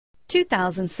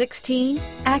2016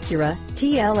 Acura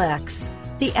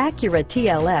TLX. The Acura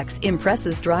TLX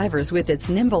impresses drivers with its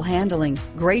nimble handling,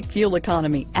 great fuel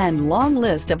economy, and long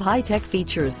list of high-tech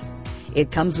features. It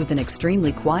comes with an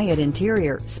extremely quiet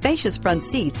interior, spacious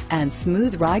front seats, and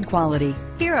smooth ride quality.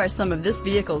 Here are some of this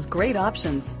vehicle's great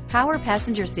options: power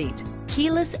passenger seat,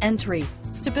 keyless entry,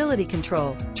 stability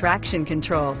control, traction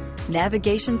control,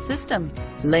 navigation system,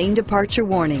 lane departure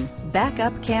warning,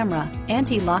 backup camera,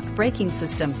 anti-lock braking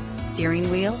system,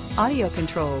 steering wheel audio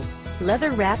controls,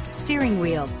 leather-wrapped steering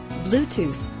wheel,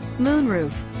 Bluetooth,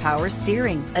 moonroof, power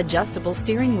steering, adjustable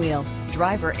steering wheel,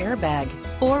 driver airbag,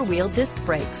 four-wheel disc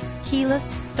brakes, keyless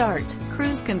start,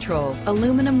 cruise control,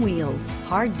 aluminum wheels,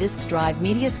 hard disk drive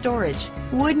media storage.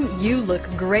 Wouldn't you look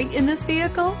great in this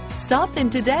vehicle? Stop in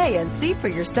today and see for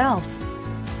yourself.